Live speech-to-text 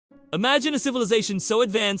Imagine a civilization so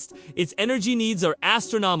advanced, its energy needs are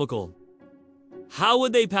astronomical. How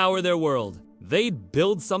would they power their world? They'd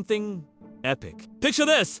build something epic. Picture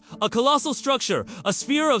this, a colossal structure, a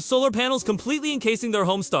sphere of solar panels completely encasing their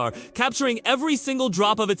home star, capturing every single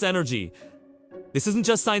drop of its energy. This isn't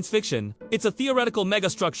just science fiction, it's a theoretical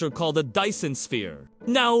megastructure called the Dyson sphere.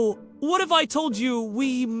 Now, what if I told you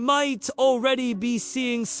we might already be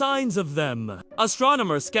seeing signs of them?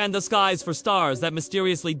 Astronomers scan the skies for stars that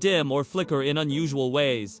mysteriously dim or flicker in unusual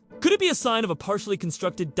ways. Could it be a sign of a partially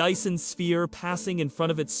constructed Dyson sphere passing in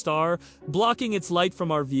front of its star, blocking its light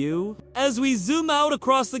from our view? As we zoom out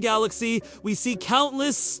across the galaxy, we see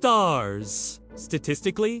countless stars.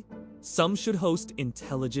 Statistically, some should host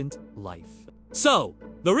intelligent life. So,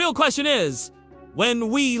 the real question is, when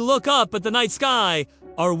we look up at the night sky,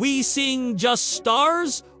 are we seeing just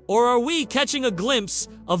stars, or are we catching a glimpse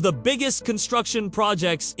of the biggest construction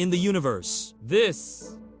projects in the universe?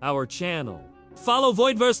 This, our channel. Follow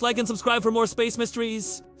Voidverse, like and subscribe for more space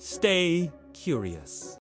mysteries. Stay curious.